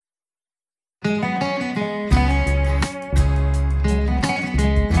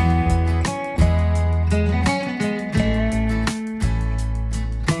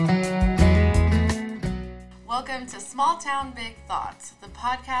Small Town Big Thoughts, the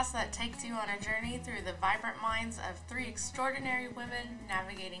podcast that takes you on a journey through the vibrant minds of three extraordinary women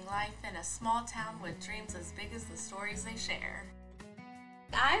navigating life in a small town with dreams as big as the stories they share.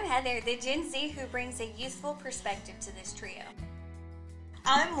 I'm Heather, the Gen Z who brings a youthful perspective to this trio.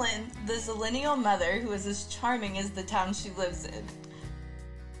 I'm Lynn, the Zillennial mother who is as charming as the town she lives in.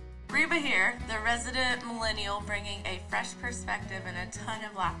 Reba here, the resident millennial bringing a fresh perspective and a ton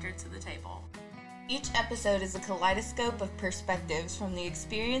of laughter to the table. Each episode is a kaleidoscope of perspectives, from the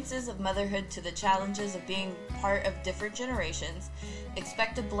experiences of motherhood to the challenges of being part of different generations.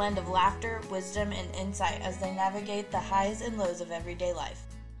 Expect a blend of laughter, wisdom, and insight as they navigate the highs and lows of everyday life.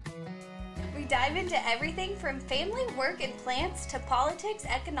 We dive into everything from family, work, and plants to politics,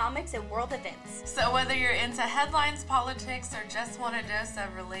 economics, and world events. So whether you're into headlines, politics, or just want a dose of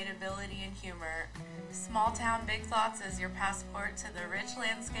relatability and humor, Small Town Big Thoughts is your passport to the rich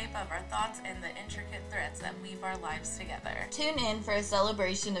landscape of our thoughts and the intricate threads that weave our lives together. Tune in for a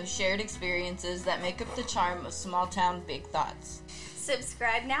celebration of shared experiences that make up the charm of Small Town Big Thoughts.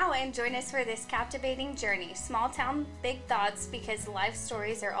 Subscribe now and join us for this captivating journey. Small Town Big Thoughts, because life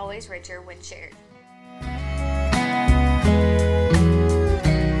stories are always richer when shared.